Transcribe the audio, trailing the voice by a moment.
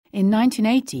In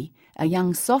 1980, a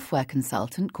young software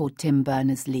consultant called Tim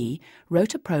Berners-Lee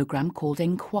wrote a program called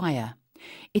Enquire.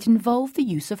 It involved the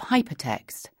use of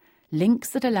hypertext, links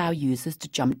that allow users to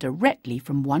jump directly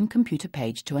from one computer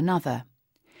page to another.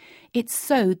 It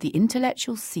sowed the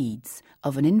intellectual seeds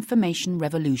of an information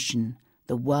revolution,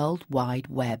 the World Wide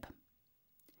Web.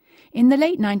 In the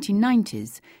late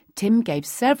 1990s, Tim gave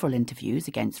several interviews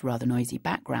against rather noisy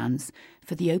backgrounds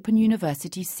for the Open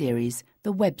University series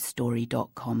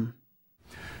thewebstory.com.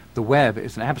 The web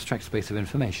is an abstract space of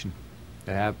information.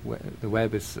 The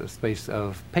web is a space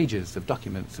of pages, of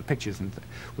documents, of pictures,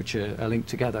 which are linked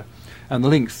together. And the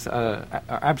links are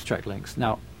abstract links.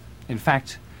 Now, in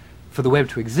fact, for the web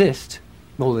to exist,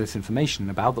 all this information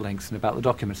about the links and about the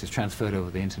documents is transferred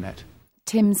over the internet.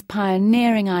 Tim's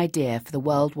pioneering idea for the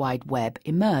World Wide Web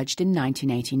emerged in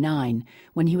 1989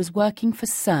 when he was working for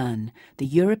CERN, the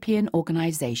European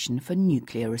Organisation for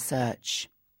Nuclear Research.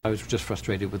 I was just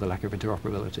frustrated with the lack of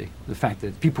interoperability. The fact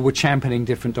that people were championing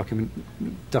different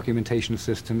documentation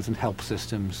systems and help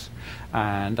systems.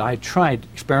 And I tried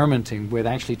experimenting with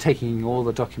actually taking all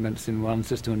the documents in one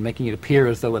system and making it appear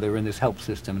as though they were in this help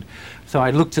system. So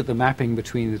I looked at the mapping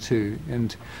between the two,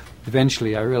 and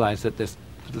eventually I realized that this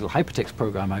little hypertext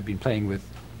program I'd been playing with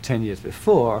 10 years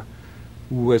before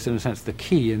was, in a sense, the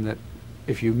key, in that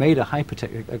if you made a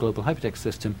global hypertext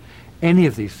system, any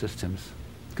of these systems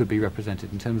could be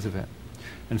represented in terms of it.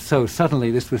 And so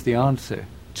suddenly this was the answer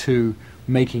to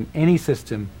making any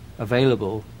system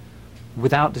available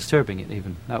without disturbing it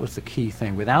even. That was the key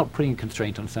thing, without putting a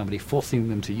constraint on somebody, forcing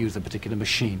them to use a particular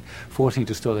machine, forcing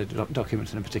to store their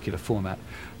documents in a particular format.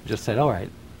 We just said, all right,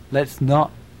 let's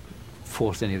not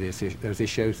force any of those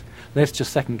issues. Let's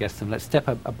just second guess them. Let's step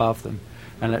up above them,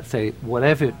 and let's say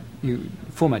whatever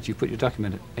format you put your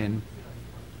document in,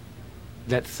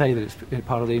 let's say that it's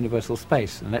part of the universal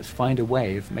space, and let's find a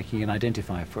way of making an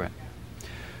identifier for it.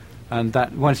 And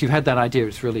that once you've had that idea,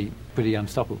 it's really pretty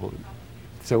unstoppable.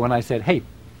 So when I said, hey,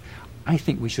 I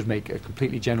think we should make a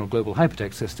completely general global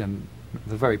hypertext system,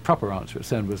 the very proper answer at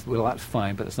CERN was, well, that's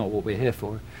fine, but that's not what we're here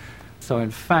for. So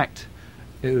in fact,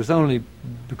 it was only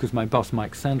because my boss,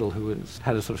 Mike Sandel, who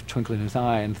had a sort of twinkle in his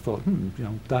eye and thought,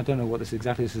 I don't know what this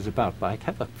is about, but I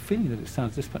kept a feeling that this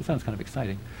sounds kind of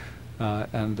exciting.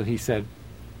 And that he said,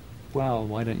 well,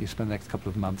 why don't you spend the next couple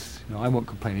of months? I won't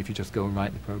complain if you just go and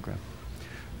write the program.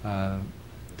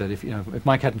 That if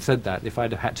Mike hadn't said that, if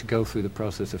I'd have had to go through the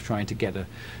process of trying to get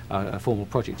a formal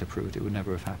project approved, it would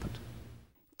never have happened.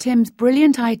 Tim's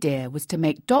brilliant idea was to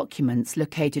make documents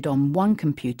located on one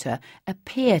computer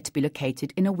appear to be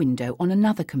located in a window on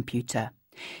another computer.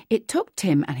 It took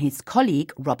Tim and his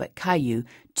colleague, Robert Caillou,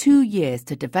 2 years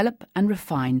to develop and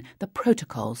refine the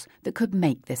protocols that could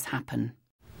make this happen.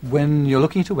 When you're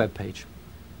looking at a web page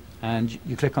and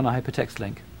you click on a hypertext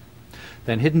link,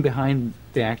 then hidden behind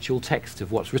the actual text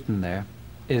of what's written there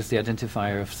is the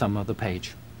identifier of some other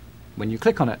page. When you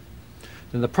click on it,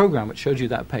 then the program which showed you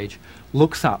that page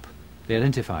looks up the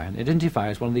identifier. And the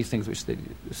identifier is one of these things which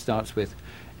starts with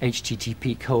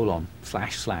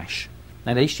http://.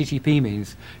 And HTTP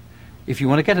means if you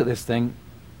want to get at this thing,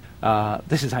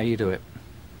 this is how you do it.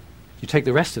 You take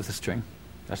the rest of the string,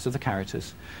 rest of the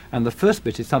characters, and the first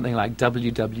bit is something like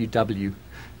www.acne.com.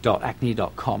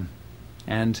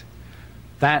 And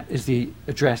that is the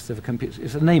address of a computer.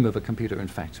 It's the name of a computer, in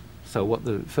fact. So what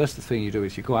the first thing you do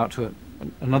is you go out to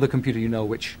another computer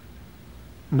which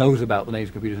knows about the names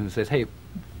of computers and says, hey,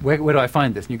 where do I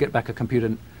find this? And you get back a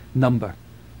computer number,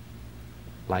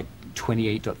 like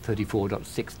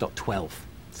 28.34.6.12,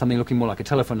 something looking more like a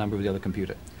telephone number of the other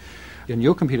computer. And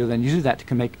your computer then uses that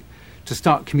to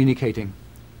start communicating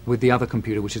with the other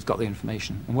computer which has got the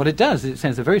information. And what it does is it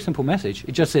sends a very simple message.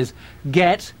 It just says,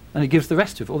 get, and it gives the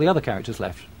rest of all the other characters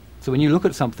left. So when you look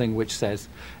at something which says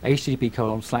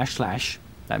http://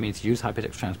 that means use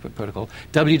hypertext transport protocol,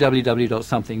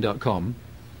 www.something.com,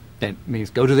 that means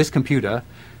go to this computer,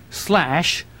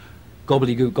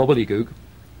 /gobbledygook,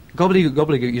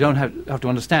 gobbledygook, you don't have to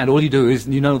understand. All you do is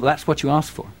that's what you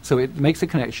ask for. So it makes a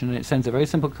connection and it sends a very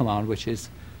simple command which is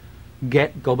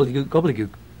get gobbledygook,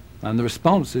 gobbledygook. And the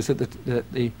response is that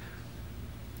the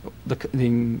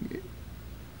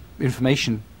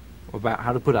information about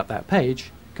how to put up that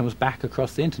page comes back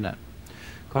across the internet,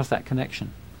 across that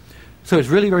connection. So it's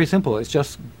really very simple. It's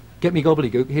just, get me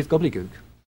gobbledygook, here's gobbledygook.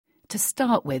 To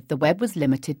start with, the web was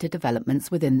limited to developments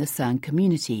within the CERN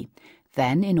community.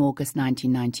 Then, in August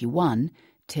 1991,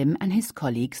 Tim and his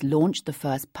colleagues launched the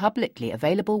first publicly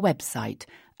available website,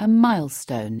 a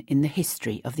milestone in the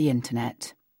history of the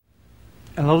internet.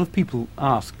 A lot of people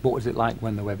ask, what was it like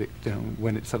when the web,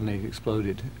 when it suddenly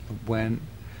exploded?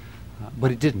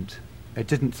 But it didn't. It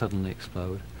didn't suddenly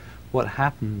explode. what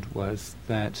happened was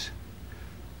that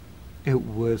it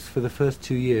was, for the first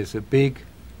 2 years, a big,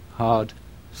 hard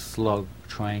slog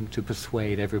trying to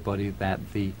persuade everybody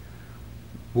that the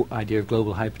idea of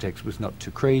global hypertext was not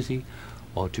too crazy,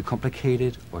 or too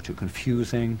complicated, or too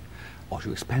confusing, or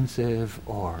too expensive,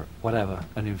 or whatever,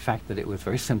 and in fact that it was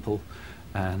very simple,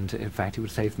 and in fact it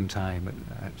would save them time,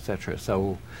 etc.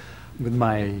 So with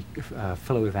my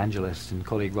fellow evangelist and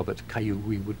colleague Robert Caillou,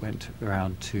 we went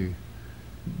around to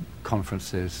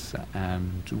conferences,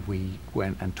 and we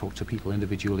went and talked to people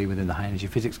individually within the high energy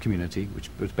physics community,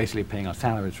 which was basically paying our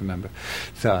salaries, remember,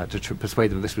 so to persuade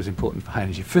them this was important for high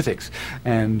energy physics.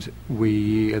 And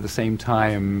we at the same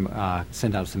time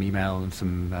sent out some email and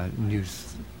some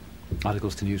news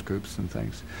articles to news groups and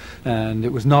things, and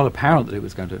it was not apparent that it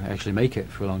was going to actually make it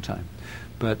for a long time.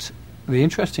 But the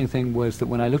interesting thing was that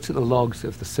when I looked at the logs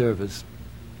of the servers,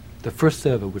 the first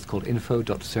server was called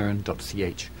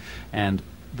info.cern.ch, and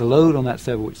the load on that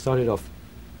server, which started off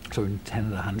sort of 10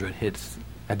 to 100 hits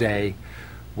a day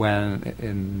when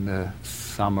in the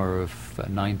summer of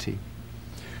 90,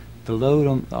 the load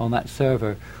on that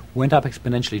server went up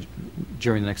exponentially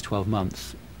during the next 12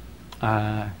 months.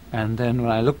 And then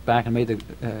when I looked back and made a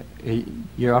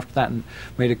year after that and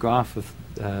made a graph of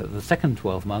the second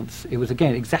 12 months, it was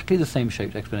again exactly the same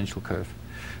shaped exponential curve.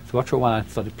 So after a while I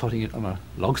started plotting it on a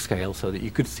log scale so that you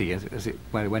could see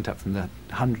when it went up from the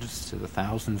hundreds to the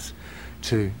thousands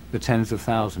to the tens of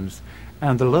thousands.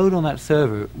 And the load on that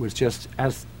server was just,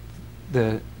 as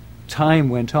the time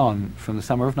went on, from the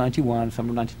summer of 91,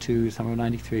 summer of 92, summer of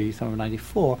 93, summer of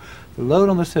 94, the load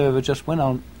on the server just went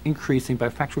on increasing by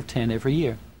a factor of 10 every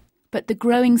year. But the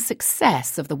growing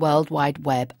success of the World Wide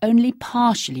Web only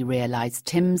partially realised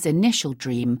Tim's initial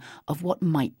dream of what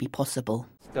might be possible.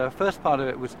 The first part of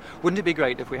it was, wouldn't it be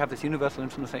great if we have this universal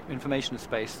information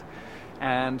space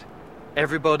and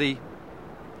everybody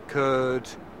could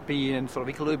be in sort of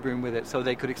equilibrium with it so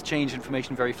they could exchange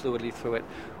information very fluidly through it?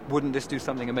 Wouldn't this do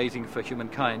something amazing for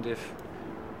humankind if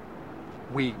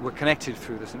we were connected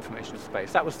through this information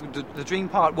space? That was the dream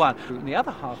part one. And the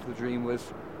other half of the dream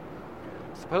was,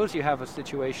 suppose you have a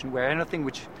situation where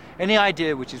any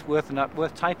idea which is worth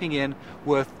typing in,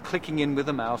 worth clicking in with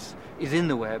a mouse, is in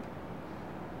the web.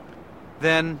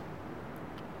 Then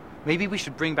maybe we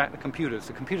should bring back the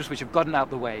computers which have gotten out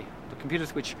the way, the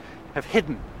computers which have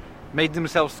made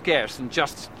themselves scarce and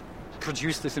just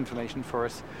produce this information for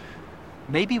us.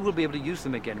 Maybe we'll be able to use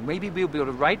them again. Maybe we'll be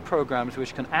able to write programs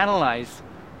which can analyze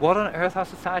what on earth our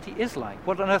society is like,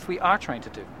 what on earth we are trying to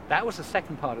do. That was the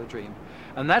second part of the dream,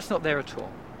 and that's not there at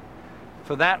all.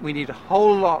 For that we need a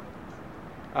whole lot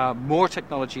more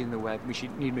technology in the web. We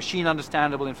need machine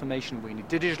understandable information, we need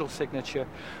digital signature,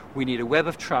 we need a web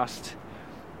of trust,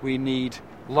 we need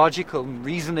logical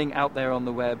reasoning out there on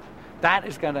the web. That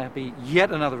is going to be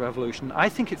yet another revolution. I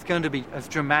think it's going to be as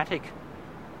dramatic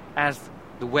as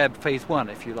the web phase one,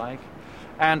 if you like,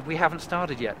 and we haven't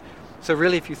started yet. So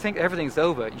really, if you think everything's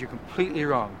over, you're completely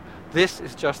wrong. This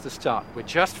is just the start. We're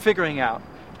just figuring out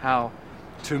how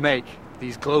to make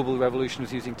these global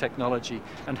revolutions using technology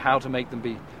and how to make them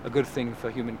be a good thing for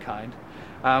humankind.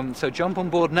 So jump on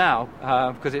board now,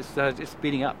 because it's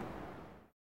speeding up.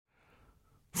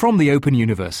 From the Open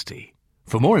University.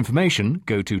 For more information,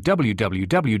 go to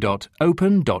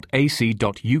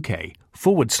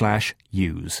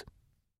www.open.ac.uk/use.